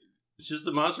 It's just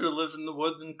a monster that lives in the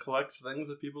woods and collects things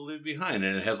that people leave behind,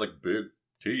 and it has, like, big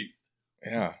teeth.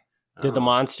 Yeah. Did the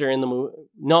monster in the movie...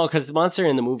 No, because the monster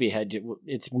in the movie had...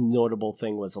 Its notable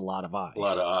thing was a lot of eyes. A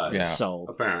lot of eyes. Yeah. So,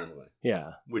 apparently.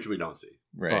 Yeah. Which we don't see.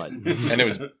 Right. And it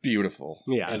was beautiful.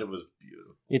 Yeah. And it was beautiful.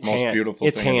 Its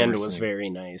beautiful thing hand was very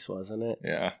nice, wasn't it?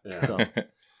 Yeah. So.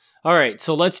 All right,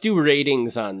 so let's do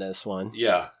ratings on this one.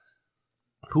 Yeah.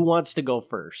 Who wants to go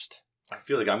first? I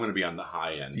feel like I'm going to be on the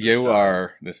high end. You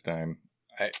are this time.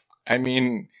 I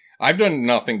mean, I've done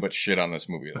nothing but shit on this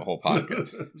movie the whole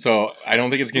podcast, so I don't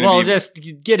think it's going to be... Well, just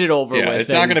get it over with. It's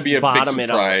not going to be a big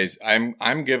surprise.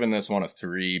 I'm giving this one a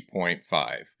 3.5.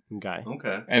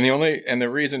 Okay. And the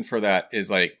reason for that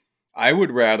is, like, I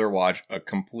would rather watch a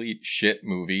complete shit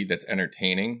movie that's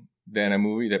entertaining than a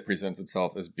movie that presents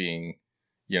itself as being,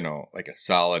 you know, like a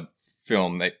solid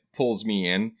film that pulls me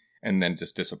in and then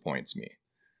just disappoints me.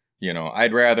 You know,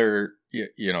 I'd rather,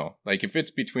 you know, like if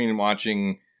it's between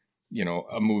watching, you know,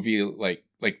 a movie like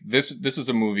this is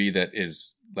a movie that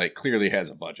is like clearly has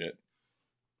a budget,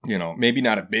 you know, maybe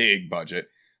not a big budget,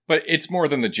 but it's more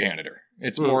than The Janitor.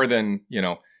 It's more than, you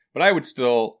know, but I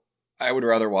would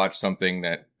rather watch something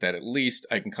that at least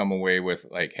I can come away with,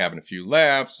 like, having a few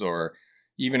laughs, or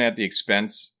even at the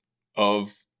expense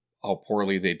of how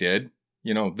poorly they did.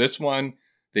 You know, this one,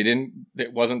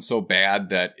 it wasn't so bad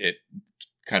that it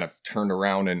kind of turned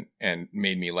around and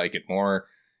made me like it more.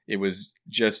 It was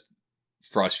just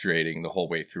frustrating the whole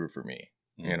way through for me,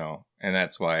 you know, and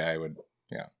that's why I would,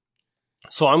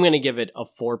 So I'm going to give it a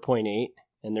 4.8.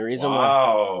 And the reason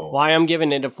why I'm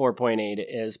giving it a 4.8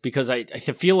 is because I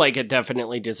feel like it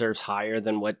definitely deserves higher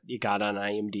than what you got on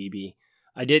IMDb.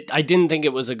 I didn't think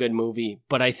it was a good movie,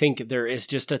 but I think there is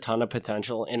just a ton of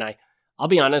potential. And I'll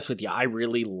be honest with you, I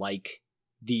really like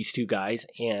these two guys,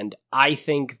 and I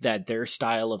think that their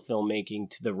style of filmmaking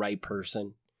to the right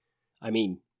person. I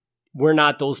mean, we're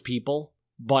not those people,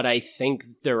 but I think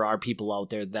there are people out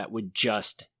there that would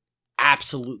just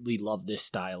absolutely love this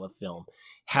style of film.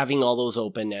 Having all those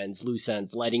open ends, loose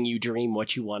ends, letting you dream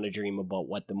what you want to dream about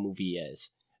what the movie is.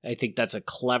 I think that's a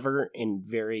clever and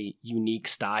very unique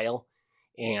style,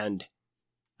 and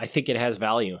I think it has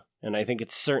value, and I think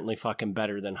it's certainly fucking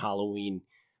better than Halloween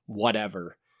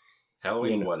whatever.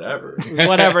 Halloween whatever.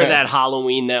 Whatever that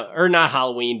Halloween, or not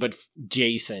Halloween, but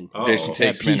Jason. Jason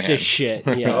Takes that piece of shit.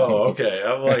 Yeah. Oh, okay.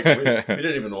 I'm like, we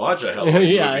didn't even watch a Halloween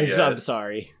movie yet. I'm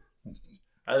sorry.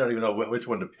 I don't even know which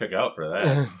one to pick out for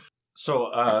that.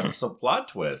 So plot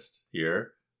twist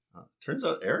here. Turns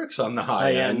out Eric's on the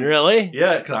high end. Really?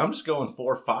 Yeah, because I'm just going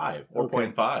 4.5.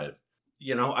 Okay.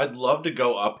 You know, I'd love to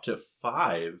go up to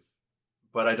 5,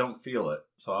 but I don't feel it.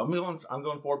 So I'm going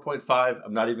 4.5.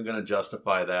 I'm not even going to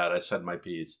justify that. I said my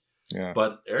piece. Yeah.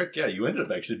 But Eric, you ended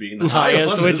up actually being the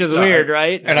highest, which is weird,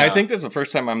 right? And I think this is the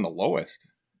first time I'm the lowest.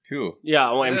 too.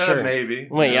 Yeah, well, I'm sure. Maybe.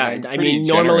 Well, yeah. I mean,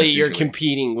 normally you're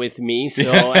competing with me,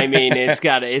 so I mean,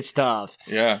 it's tough.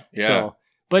 Yeah. So,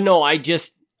 but no,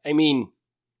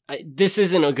 this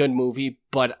isn't a good movie,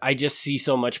 but I just see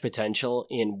so much potential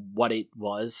in what it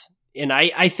was. And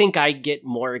I think I get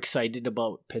more excited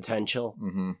about potential.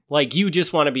 Mm-hmm. Like, you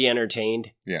just want to be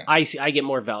entertained. Yeah. I get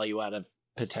more value out of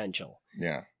potential.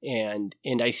 Yeah. And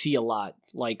I see a lot.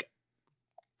 Like,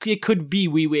 it could be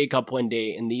we wake up one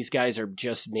day and these guys are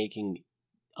just making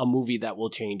a movie that will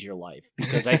change your life,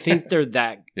 because I think they're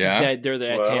that they're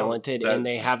that talented and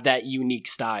they have that unique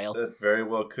style. That very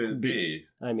well could be.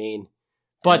 I mean,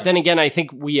 but then again, I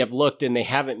think we have looked and they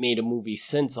haven't made a movie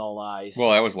since All Eyes.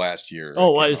 Well, that was last year.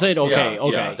 Oh, was it? Okay,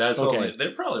 okay. Yeah, that's only,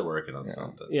 they're probably working on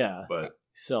something. Yeah. But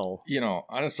so,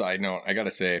 on a side note, I got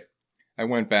to say, I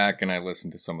went back and I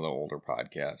listened to some of the older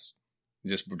podcasts,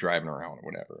 just driving around or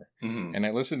whatever. Mm-hmm. And I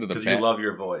listened to the... Because you love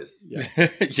your voice. Yeah.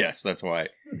 Yes, that's why.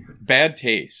 Bad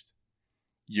Taste.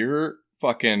 You're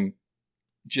fucking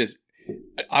just...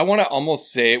 I want to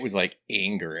almost say it was like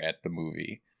anger at the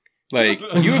movie. Like,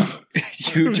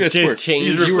 you just were...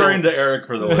 He's referring to Eric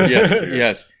for the way.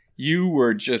 Yes. You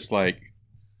were just like,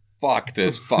 fuck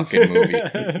this fucking movie.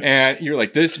 And you're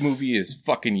like, this movie is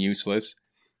fucking useless.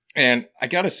 And I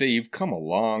gotta say, you've come a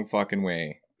long fucking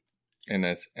way in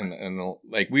this. And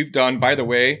like, we've done, by the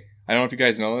way, I don't know if you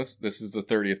guys know this, this is the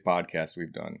 30th podcast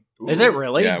we've done. Ooh. Is it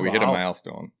really? Yeah, we hit a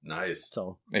milestone. Nice.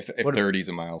 So if 30 is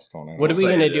a milestone. What are we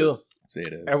gonna do? Say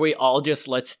it is. Are we all just,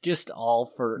 we're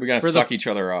gonna suck each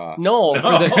other off. No,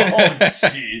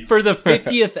 for the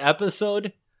 50th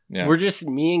episode, we're just,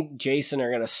 me and Jason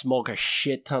are gonna smoke a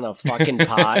shit ton of fucking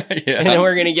pot. And then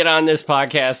we're gonna get on this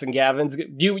podcast, and Gavin's,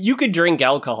 you could drink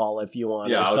alcohol if you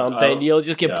want or something. You'll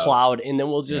just get plowed, and then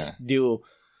we'll just do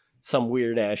some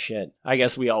weird ass shit. I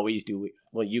guess we always do.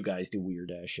 Well, you guys do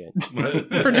weird ass shit,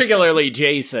 particularly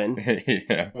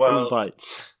Jason. Well, but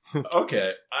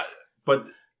okay, but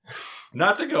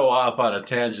not to go off on a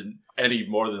tangent any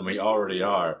more than we already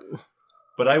are,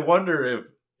 but I wonder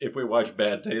if we watch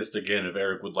Bad Taste again, if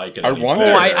Eric would like it.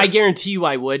 I guarantee you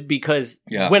I would, because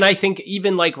when I think,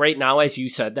 even like right now, as you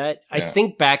said that, I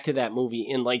think back to that movie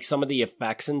and like some of the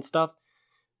effects and stuff.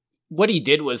 What he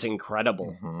did was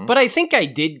incredible. Mm-hmm. But I think I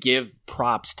did give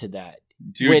props to that.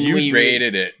 Dude, you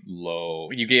rated it low.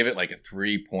 You gave it like a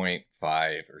 3.5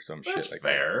 or some shit like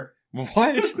fair. That.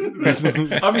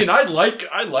 What? I mean, I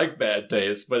like Bad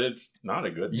Taste, but it's not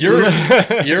a good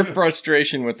movie. Your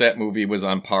frustration with that movie was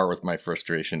on par with my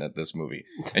frustration at this movie.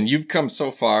 And you've come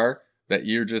so far that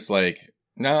you're just like,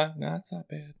 nah, it's not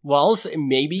bad. Well,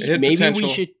 maybe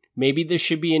this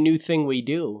should be a new thing we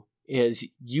do. Is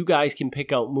you guys can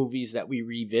pick out movies that we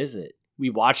revisit. We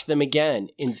watch them again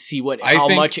and see how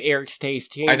much Eric's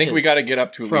taste changes. I think we got to get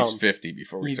up to at least 50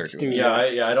 before we start doing it.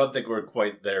 I don't think we're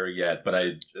quite there yet, but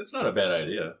it's not a bad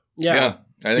idea. Yeah.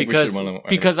 I think we should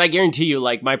because I guarantee you,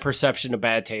 like, my perception of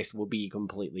Bad Taste will be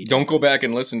completely different. Don't go back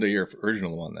and listen to your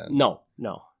original one then. No.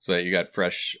 So that you got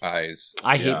fresh eyes.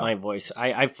 I hate my voice.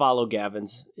 I follow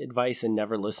Gavin's advice and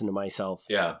never listen to myself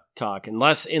talk.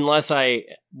 Unless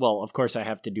of course I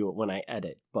have to do it when I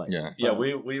edit. But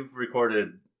we've recorded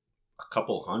a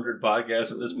couple hundred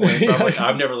podcasts at this point. Probably.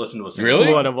 I've never listened to a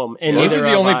single one of them. And this is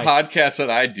the only podcast that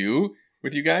I do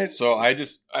with you guys, so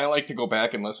I like to go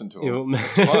back and listen to them.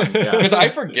 It's fun because I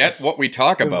forget what we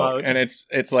talk about, and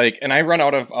it's like, and I run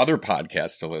out of other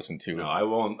podcasts to listen to. No, I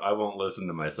won't listen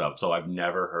to myself, so I've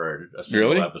never heard a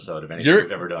single episode of anything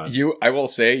we've ever done. I will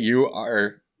say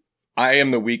I am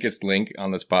the weakest link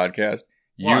on this podcast.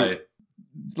 Why?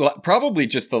 Probably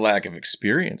just the lack of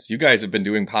experience. You guys have been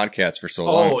doing podcasts for so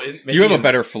long. You have a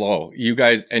better flow. You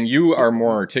guys, and you are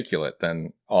more articulate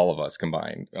than all of us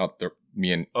combined.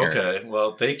 Me and Eric. Okay,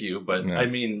 well, thank you, but I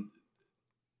mean,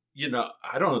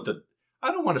 I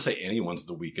don't want to say anyone's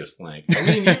the weakest link. I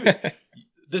mean,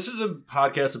 this is a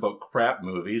podcast about crap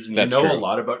movies, and you know a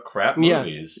lot about crap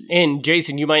movies. And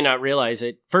Jason, you might not realize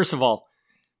it. First of all,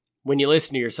 when you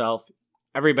listen to yourself,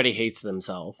 everybody hates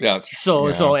themselves. Yeah.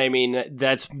 So I mean,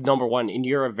 that's number one, and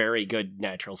you're a very good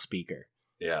natural speaker.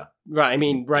 Yeah. Right. I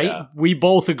mean, right? Yeah. We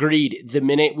both agreed the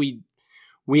minute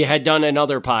we had done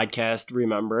another podcast,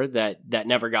 remember, that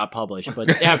never got published. But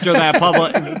after that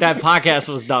podcast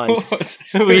was done, what was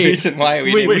the reason why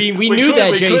we knew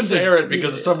that Jason couldn't air it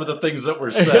because of some of the things that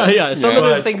were said. Some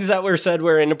of the things that were said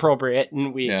were inappropriate,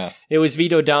 and it was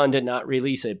vetoed down to not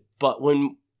release it. But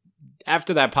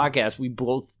after that podcast, we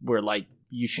both were like,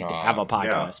 you should have a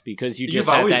podcast because you've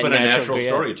always been a natural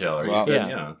storyteller.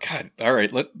 Well, God, all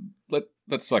right,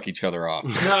 let's suck each other off.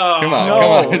 No, come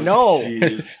on. No.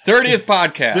 30th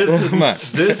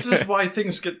podcast. This is why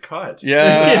things get cut.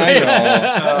 Yeah, I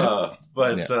know.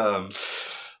 But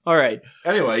all right.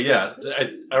 Anyway, yeah.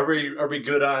 Are we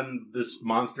good on this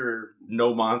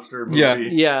no monster movie?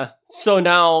 Yeah. So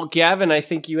now, Gavin, I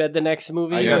think you had the next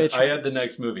movie. I had the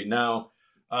next movie. Now,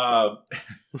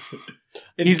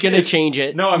 he's going to change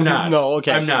it. No, I'm not. No,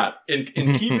 okay. I'm not.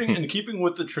 In keeping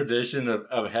with the tradition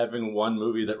of having one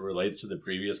movie that relates to the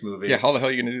previous movie. Yeah, how the hell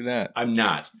are you going to do that? I'm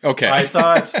not. Okay. I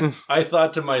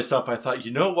thought to myself,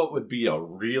 you know what would be a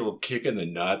real kick in the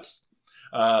nuts?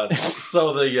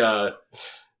 So the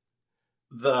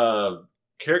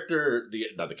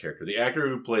actor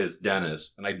who plays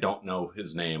Dennis, and I don't know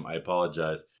his name, I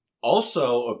apologize,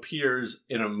 also appears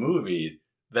in a movie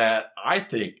that I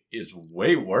think is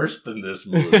way worse than this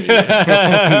movie.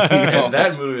 And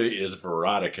that movie is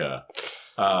Veronica.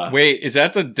 Wait, is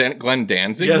that the Glenn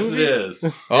Danzig movie? Yes, it is.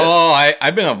 Oh,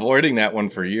 I've been avoiding that one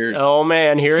for years. Oh,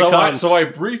 man, here it comes. So I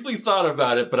briefly thought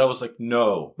about it, but I was like,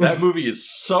 no, that movie is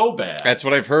so bad. That's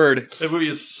what I've heard. That movie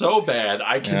is so bad,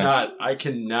 I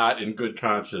cannot in good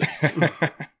conscience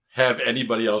have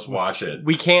anybody else watch it.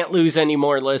 We can't lose any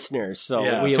more listeners,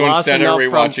 so we so lost instead, enough are we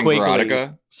from watching Quigley.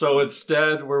 Veronica? So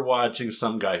instead, we're watching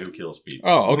some guy who kills people.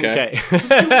 Oh, okay.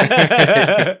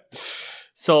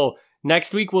 So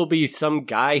next week will be some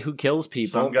guy who kills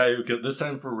people. Some guy who kills, this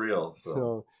time for real.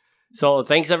 So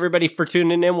thanks everybody for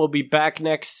tuning in. We'll be back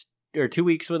 2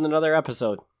 weeks with another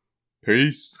episode.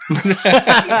 Peace.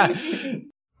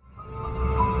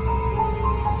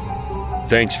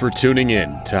 Thanks for tuning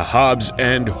in to Hobbs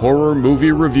and Horror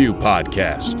Movie Review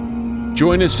Podcast.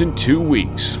 Join us in 2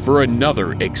 weeks for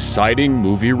another exciting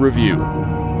movie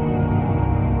review.